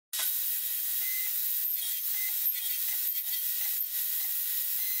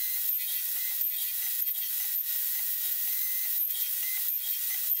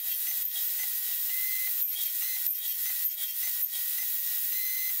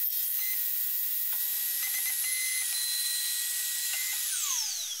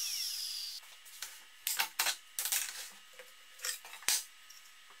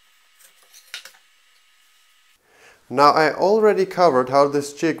Now I already covered how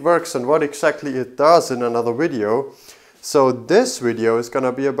this jig works and what exactly it does in another video, so this video is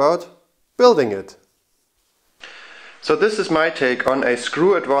gonna be about building it. So this is my take on a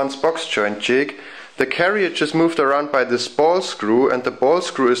screw advanced box joint jig. The carriage is moved around by this ball screw, and the ball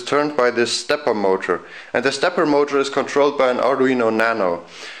screw is turned by this stepper motor. And the stepper motor is controlled by an Arduino Nano.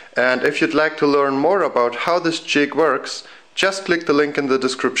 And if you'd like to learn more about how this jig works, just click the link in the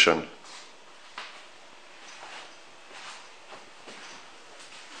description.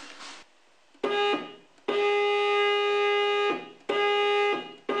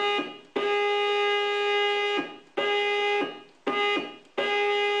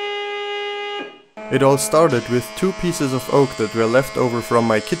 It all started with 2 pieces of oak that were left over from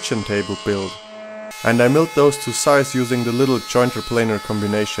my kitchen table build, and I milled those to size using the little jointer planer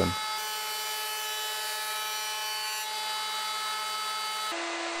combination.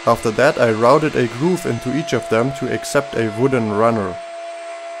 After that I routed a groove into each of them to accept a wooden runner.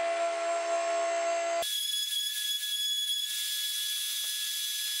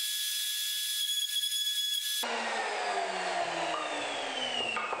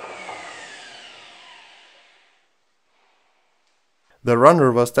 The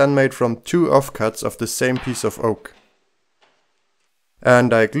runner was then made from 2 offcuts of the same piece of oak.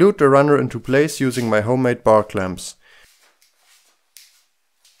 And I glued the runner into place using my homemade bar clamps.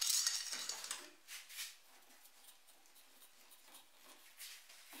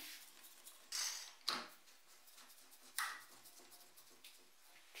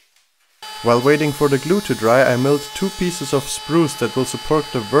 While waiting for the glue to dry, I milled 2 pieces of spruce that will support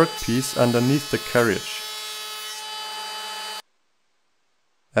the workpiece underneath the carriage.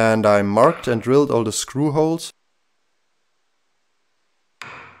 And I marked and drilled all the screw holes.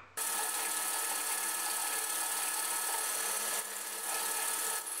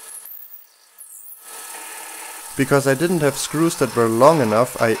 Because I didn't have screws that were long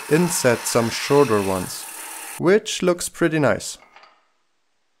enough, I inset some shorter ones, which looks pretty nice.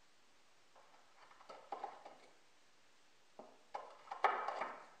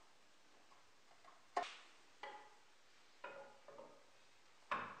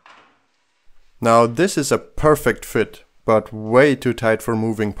 Now this is a perfect fit, but way too tight for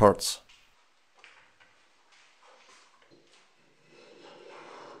moving parts.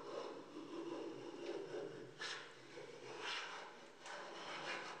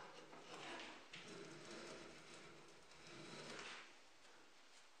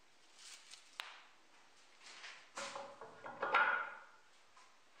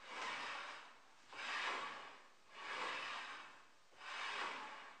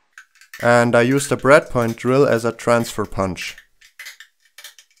 And I used a breadpoint drill as a transfer punch.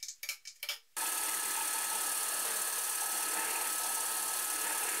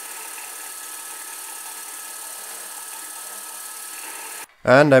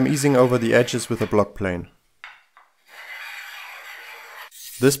 And I'm easing over the edges with a block plane.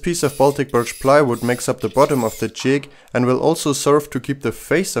 This piece of Baltic birch plywood makes up the bottom of the jig and will also serve to keep the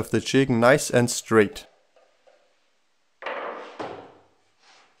face of the jig nice and straight.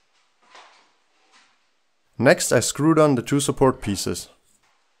 Next I screwed on the 2 support pieces.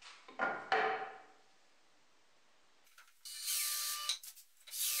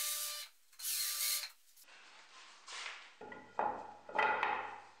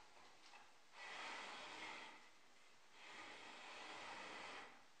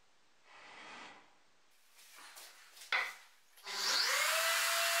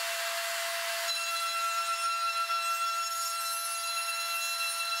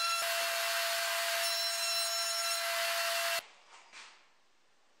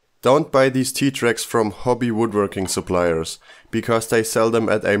 Don't buy these T-tracks from hobby woodworking suppliers, because they sell them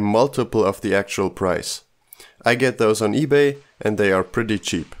at a multiple of the actual price. I get those on eBay and they are pretty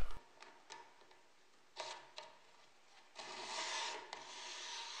cheap.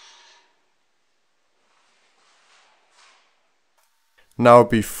 Now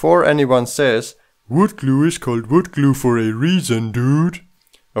before anyone says, wood glue is called wood glue for a reason, dude.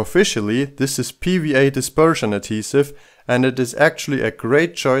 Officially, this is PVA dispersion adhesive, and it is actually a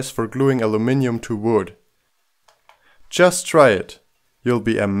great choice for gluing aluminium to wood. Just try it. You'll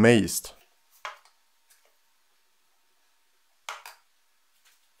be amazed.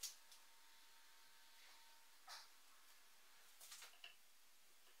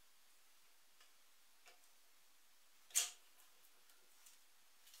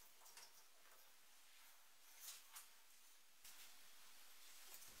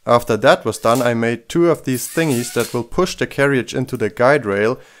 After that was done, I made 2 of these thingies that will push the carriage into the guide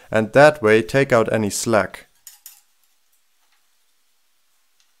rail and that way take out any slack.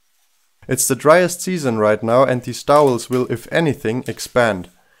 It's the driest season right now, and these dowels will, if anything, expand,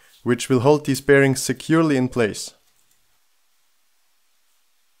 which will hold these bearings securely in place.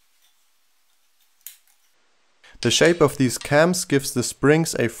 The shape of these cams gives the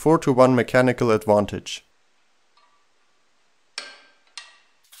springs a 4-to-1 mechanical advantage.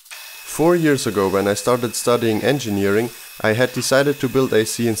 4 years ago, when I started studying engineering, I had decided to build a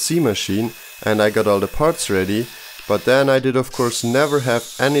CNC machine and I got all the parts ready, but then I did of course never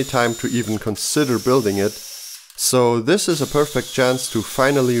have any time to even consider building it, so this is a perfect chance to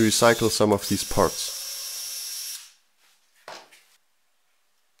finally recycle some of these parts.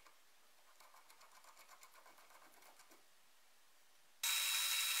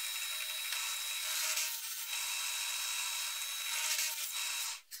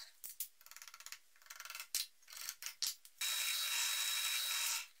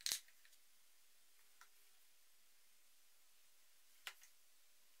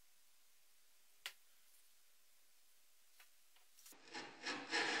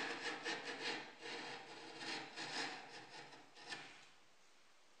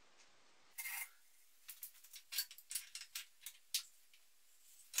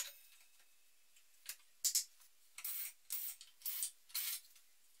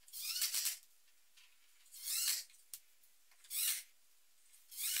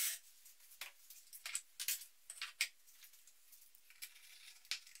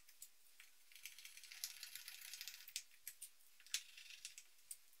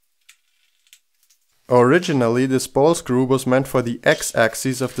 Originally, this ball screw was meant for the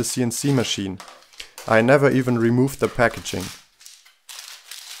X-axis of the CNC machine. I never even removed the packaging.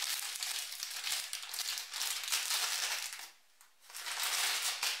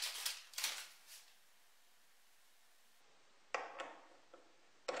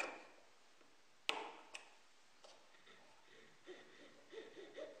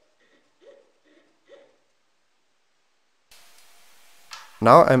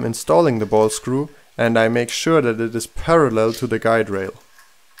 Now I'm installing the ball screw, and I make sure that it is parallel to the guide rail.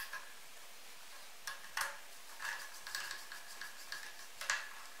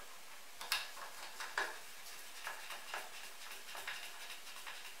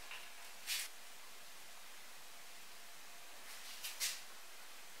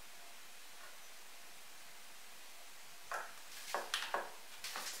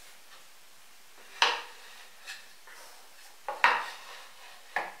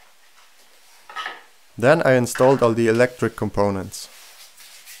 Then I installed all the electric components.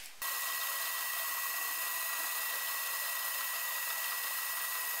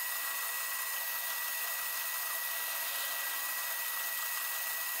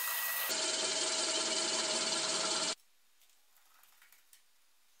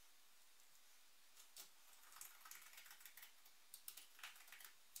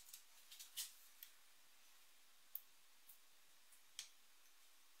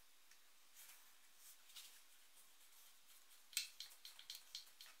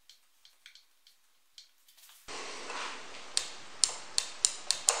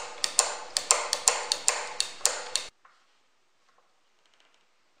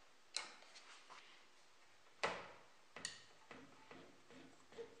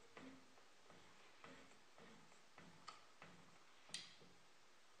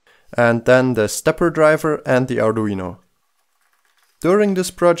 And then the stepper driver and the Arduino. During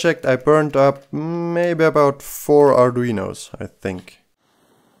this project I burned up maybe about 4 Arduinos, I think.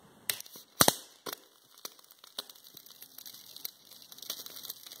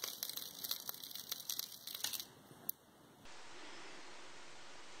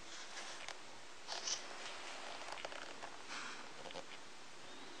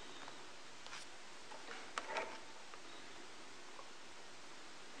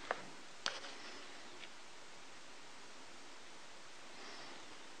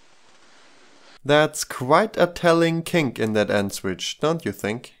 That's quite a telling kink in that end switch, don't you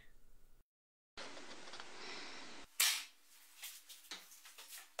think?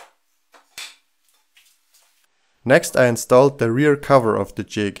 Next I installed the rear cover of the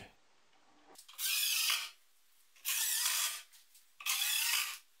jig.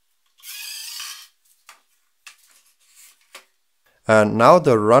 And now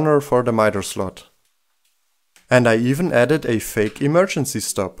the runner for the miter slot. And I even added a fake emergency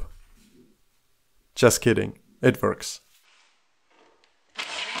stop. Just kidding, it works.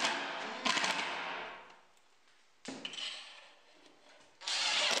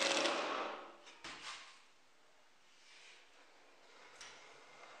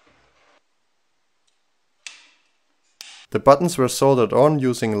 The buttons were soldered on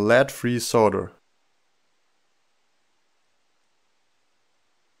using lead-free solder.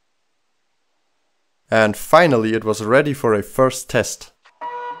 And finally it was ready for a first test.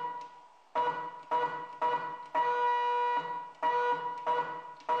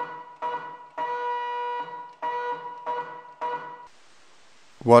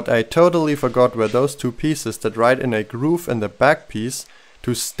 What I totally forgot were those two pieces that ride in a groove in the back piece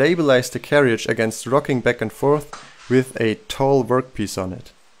to stabilize the carriage against rocking back and forth with a tall workpiece on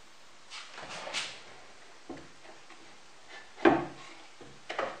it.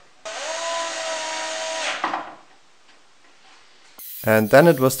 And then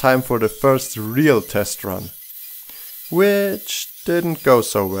it was time for the first real test run, which didn't go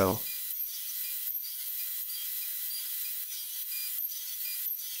so well.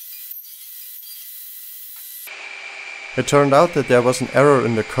 It turned out that there was an error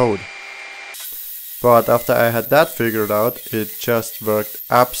in the code. But after I had that figured out, it just worked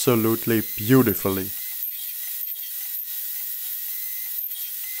absolutely beautifully.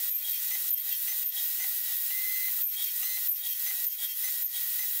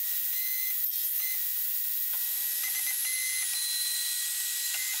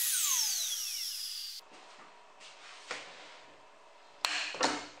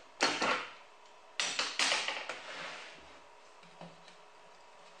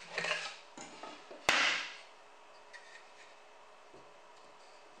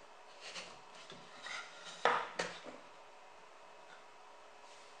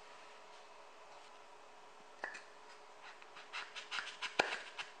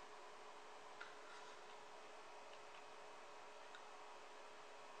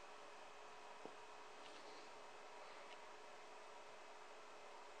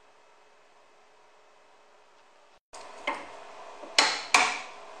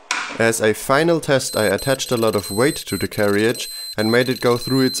 As a final test, I attached a lot of weight to the carriage and made it go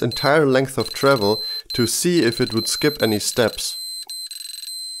through its entire length of travel to see if it would skip any steps.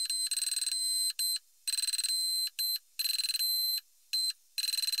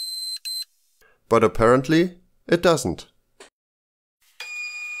 But apparently, it doesn't.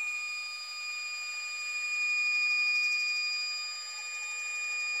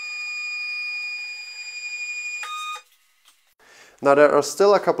 Now there are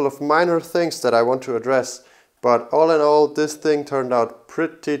still a couple of minor things that I want to address, but all in all this thing turned out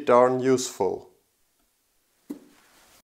pretty darn useful.